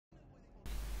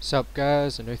Sup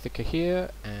guys, Anuthika here,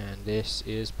 and this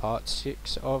is part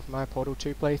 6 of my Portal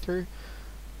 2 playthrough.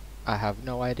 I have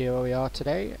no idea where we are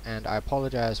today, and I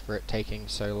apologise for it taking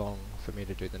so long for me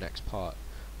to do the next part.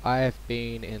 I've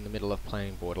been in the middle of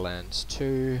playing Borderlands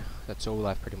 2, that's all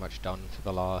I've pretty much done for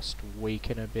the last week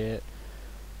and a bit,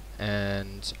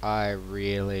 and I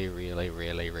really love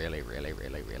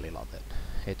it.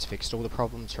 It's fixed all the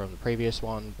problems from the previous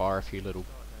one, bar a few little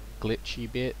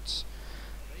glitchy bits,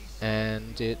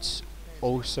 and it's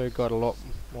also got a lot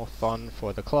more fun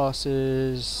for the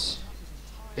classes.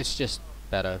 It's just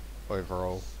better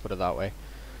overall, put it that way.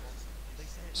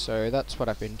 So that's what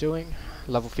I've been doing.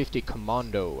 Level 50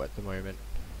 Commando at the moment,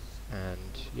 and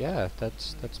yeah,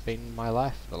 that's been my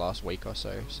life the last week or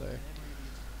so. So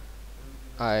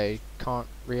I can't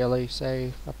really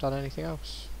say I've done anything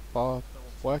else bar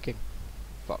working.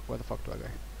 Fuck, where the fuck do I go?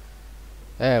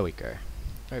 There we go,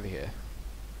 over here.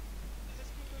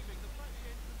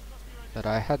 But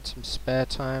I had some spare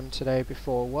time today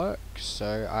before work,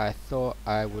 so I thought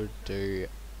I would do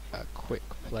a quick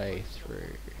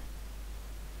playthrough.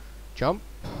 Jump.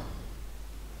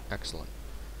 Excellent.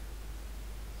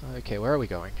 Okay, where are we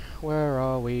going? Where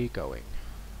are we going?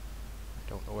 I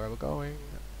don't know where we're going.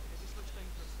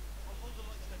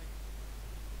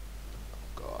 Oh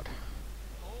god.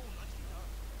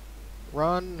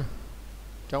 Run!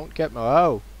 Don't get me—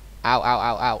 oh! Ow, ow,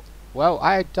 ow, ow. Well,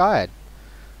 I died.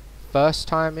 First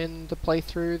time in the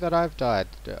playthrough that I've died.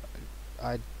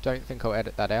 I don't think I'll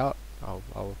edit that out.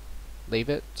 I'll leave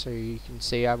it so you can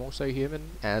see I'm also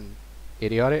human and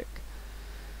idiotic.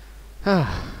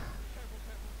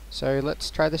 So let's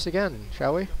try this again,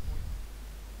 shall we?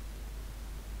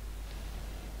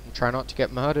 And try not to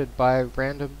get murdered by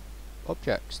random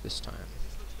objects this time.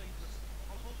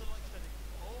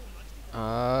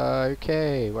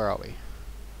 Okay, where are we?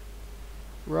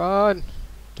 Run!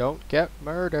 Don't get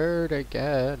murdered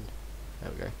again.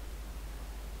 There we go.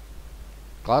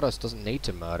 GLaDOS doesn't need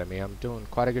to murder me. I'm doing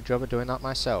quite a good job of doing that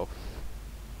myself.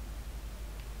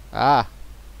 Ah!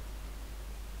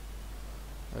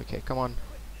 Okay, come on.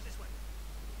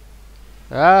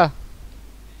 Ah!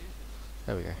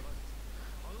 There we go.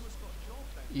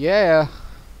 Yeah!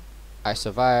 I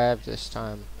survived this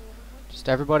time. Just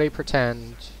everybody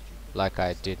pretend like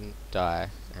I didn't die,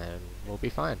 and we'll be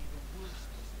fine.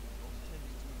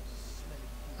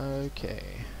 Okay.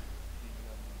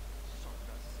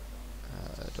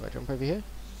 Do I jump over here?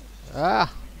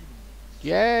 Ah!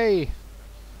 Yay!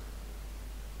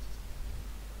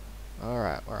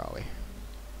 Alright, where are we?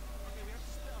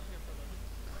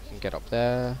 I can get up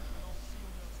there.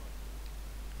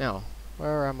 Now,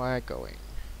 where am I going?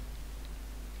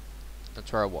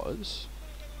 That's where I was.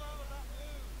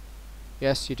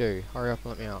 Yes, you do. Hurry up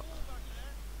and let me out.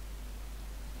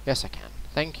 Yes, I can.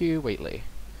 Thank you, Wheatley.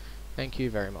 Thank you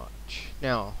very much.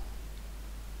 Now,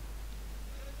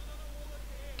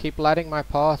 keep lighting my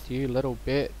path, you little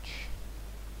bitch.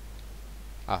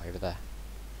 Ah, over there.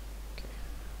 Okay.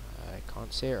 I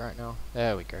can't see it right now.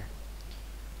 There we go.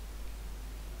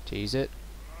 Tease it.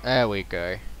 There we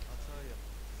go.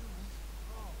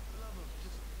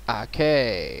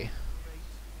 Okay.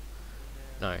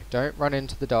 No, don't run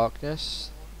into the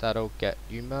darkness. That'll get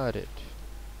you murdered.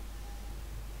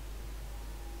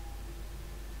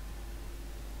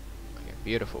 Okay,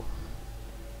 beautiful.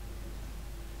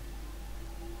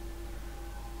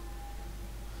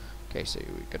 Okay, so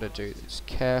we gotta do this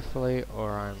carefully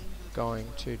or I'm going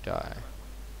to die.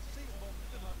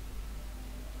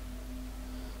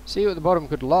 See you at the bottom,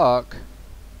 good luck.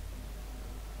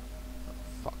 Oh,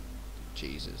 fuck.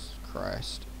 Jesus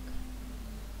Christ.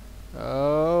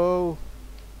 Oh.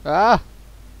 Ah!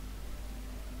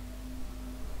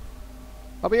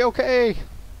 I'll be okay!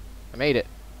 I made it.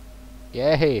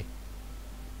 Yay!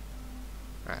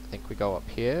 Alright, I think we go up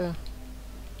here.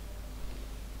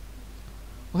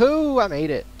 Woohoo! I made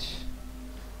it!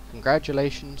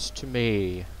 Congratulations to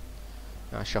me.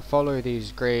 Now I shall follow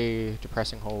these grey,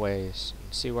 depressing hallways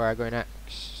and see where I go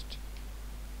next.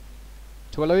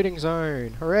 To a loading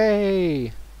zone!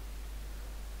 Hooray!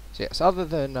 So yes, other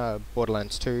than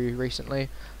Borderlands 2 recently,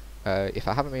 if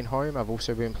I haven't been home, I've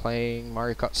also been playing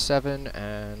Mario Kart 7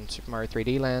 and Super Mario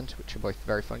 3D Land, which are both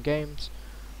very fun games.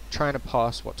 Trying to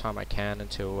pass what time I can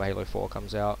until Halo 4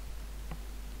 comes out.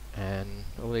 And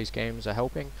all these games are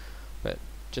helping, but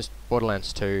just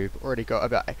Borderlands 2, already got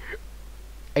about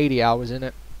 80 hours in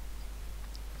it.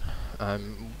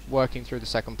 I'm working through the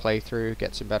second playthrough,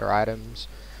 get some better items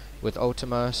with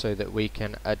Ultima so that we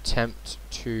can attempt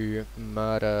to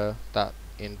murder that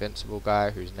invincible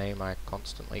guy whose name I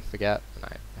constantly forget, and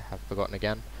I have forgotten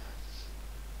again.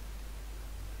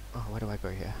 Oh, where do I go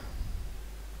here?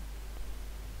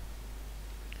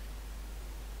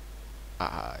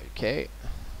 Okay.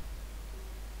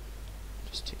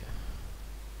 Just here.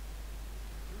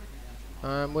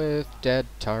 I'm with dead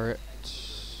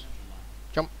turrets.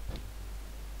 Jump.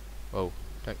 Whoa,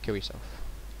 don't kill yourself.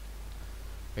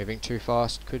 Moving too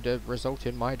fast could result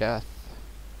in my death.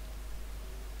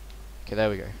 Okay, there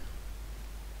we go.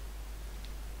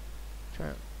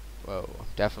 Whoa,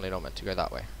 definitely not meant to go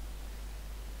that way.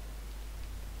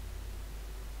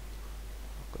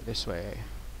 I'll go this way.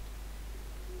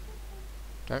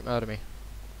 Don't murder me.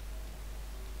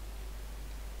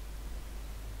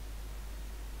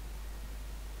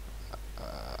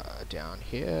 Down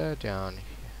here, down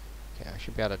here. Okay, I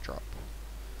should be able to drop.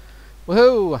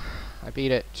 Woohoo! I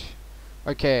beat it.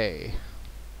 Okay.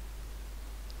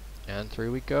 And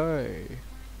through we go.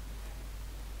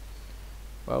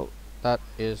 Well, that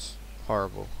is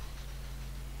horrible.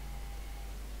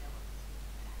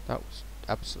 That was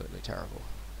absolutely terrible.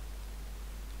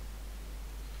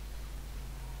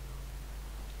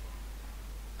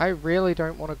 I really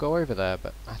don't want to go over there,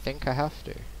 but I think I have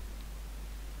to.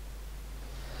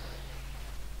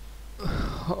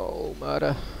 Oh,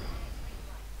 murder.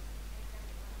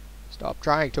 Stop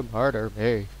trying to murder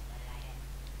me.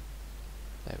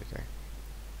 There we go.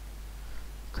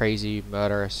 Crazy,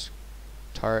 murderous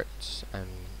turrets and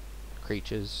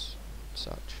creatures and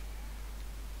such.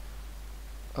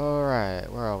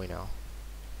 Alright, where are we now?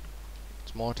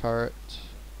 It's more turrets.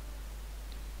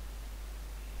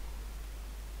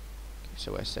 Okay,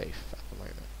 so we're safe at the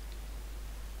moment.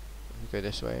 We go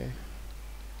this way.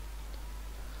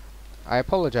 I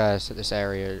apologize that this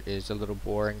area is a little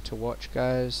boring to watch,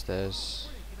 guys. There's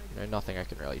nothing I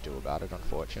can really do about it,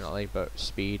 unfortunately, but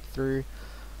speed through.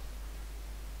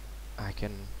 I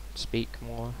can speak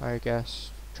more, I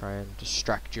guess. Try and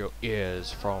distract your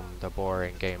ears from the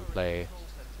boring gameplay.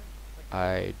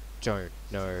 I don't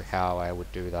know how I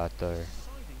would do that, though.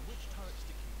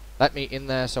 Let me in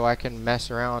there so I can mess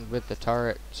around with the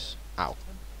turrets. Ow.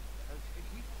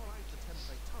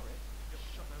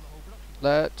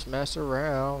 Let's mess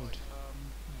around.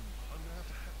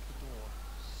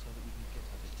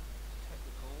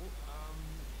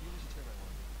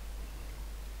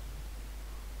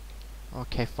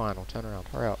 Okay, fine, I'll turn around.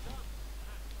 Hurry up.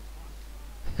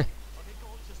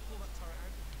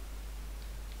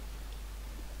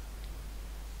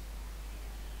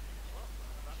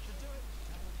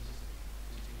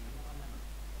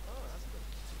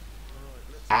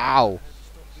 Ow!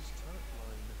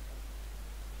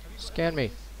 Scan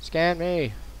me! Scan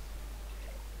me!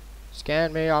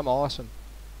 Scan me, I'm awesome.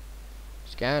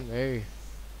 Scan me.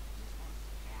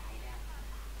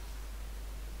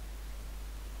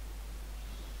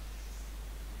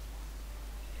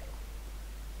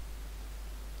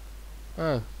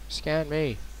 Oh, scan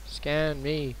me. Scan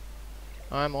me.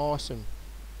 I'm awesome.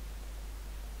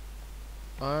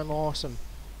 I'm awesome.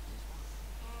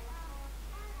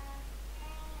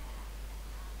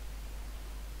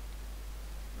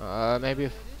 Maybe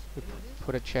if we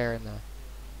put a chair in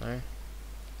there.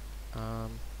 No?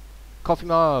 Coffee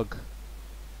mug!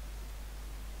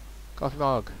 Coffee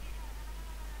mug.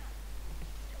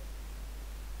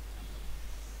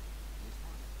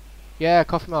 Yeah,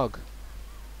 coffee mug.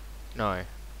 No.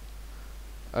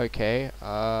 Okay,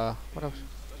 what else?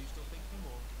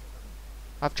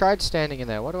 I've tried standing in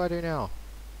there, what do I do now?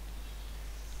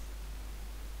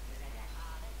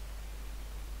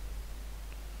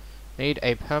 Need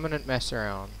a permanent mess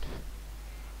around.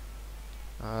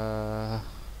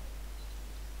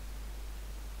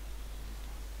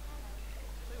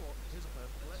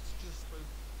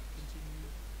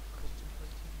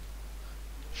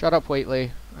 Shut up,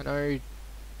 Wheatley. I know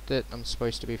that I'm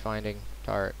supposed to be finding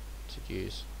turret to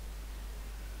use.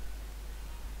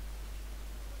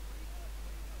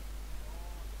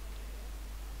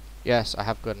 Yes, I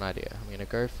have got an idea. I'm gonna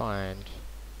go find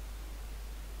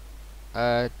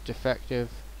a defective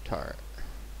turret.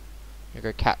 I'm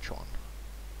gonna go catch one.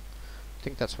 I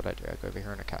think that's what I do. I go over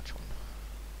here and I catch one.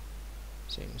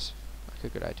 Seems like a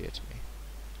good idea to me.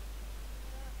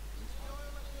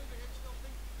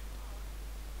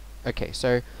 Okay,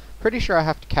 so pretty sure I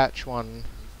have to catch one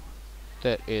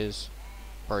that is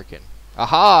broken.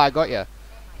 Aha! I got ya!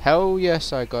 Hell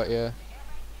yes, I got ya.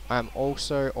 I'm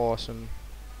also awesome.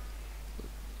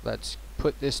 Let's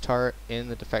put this turret in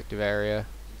the defective area.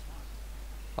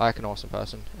 Like an awesome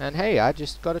person. And hey, I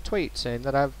just got a tweet saying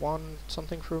that I've won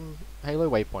something from Halo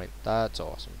Waypoint. That's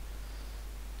awesome.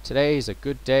 Today's a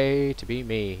good day to be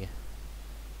me.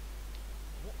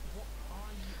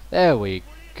 There we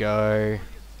go.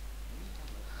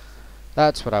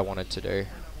 That's what I wanted to do.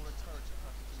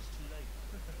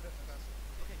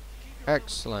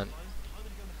 Excellent.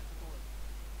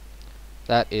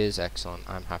 That is excellent.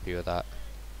 I'm happy with that.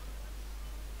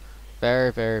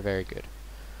 Very, very, very good.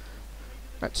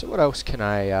 Right, so what else can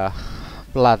I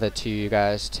blather to you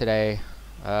guys today?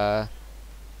 I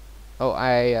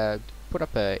put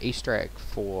up a Easter egg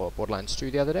for Borderlands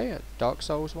 2 the other day, a Dark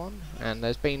Souls one, and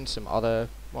there's been some other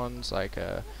ones like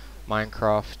a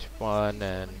Minecraft one,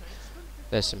 and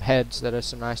there's some heads that are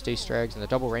some nice Easter eggs, and the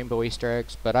double rainbow Easter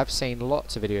eggs, but I've seen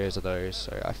lots of videos of those,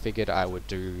 so I figured I would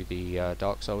do the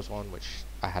Dark Souls one, which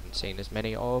I hadn't seen as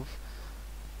many of.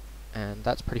 And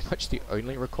that's pretty much the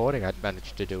only recording I'd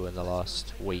managed to do in the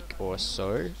last week or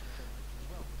so.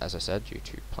 As I said, due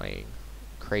to playing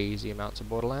crazy amounts of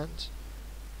Borderlands.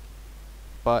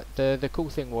 But the cool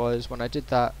thing was, when I did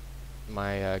that,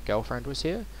 my girlfriend was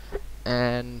here,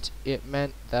 and it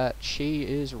meant that she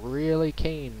is really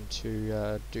keen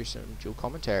to do some dual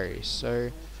commentaries.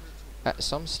 So at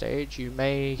some stage you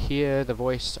may hear the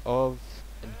voice of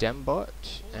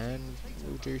Dembot, and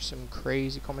we'll do some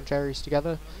crazy commentaries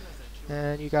together,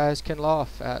 and you guys can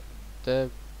laugh at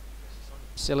the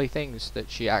silly things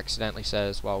that she accidentally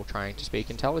says while trying to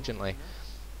speak intelligently.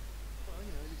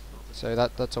 So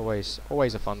that's always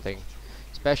a fun thing,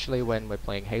 especially when we're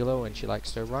playing Halo and she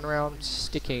likes to run around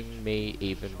sticking me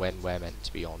even when we're meant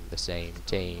to be on the same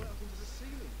team.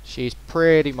 She's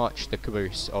pretty much the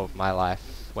caboose of my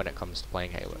life when it comes to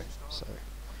playing Halo, so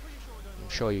I'm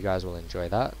sure you guys will enjoy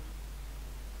that.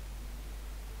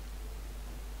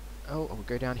 Oh, I'll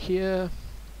go down here,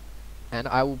 and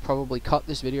I will probably cut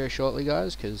this video shortly,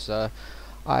 guys, because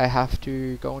I have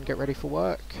to go and get ready for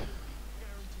work.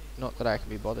 Not that I can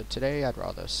be bothered today, I'd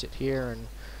rather sit here and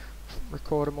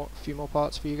record a few more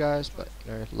parts for you guys, but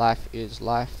you know, life is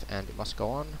life and it must go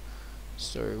on.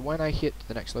 So when I hit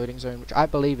the next loading zone, which I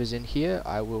believe is in here,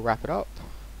 I will wrap it up.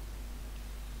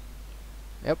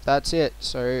 Yep, that's it.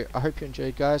 So I hope you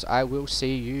enjoyed, guys. I will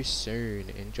see you soon.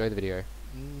 Enjoy the video.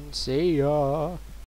 See ya!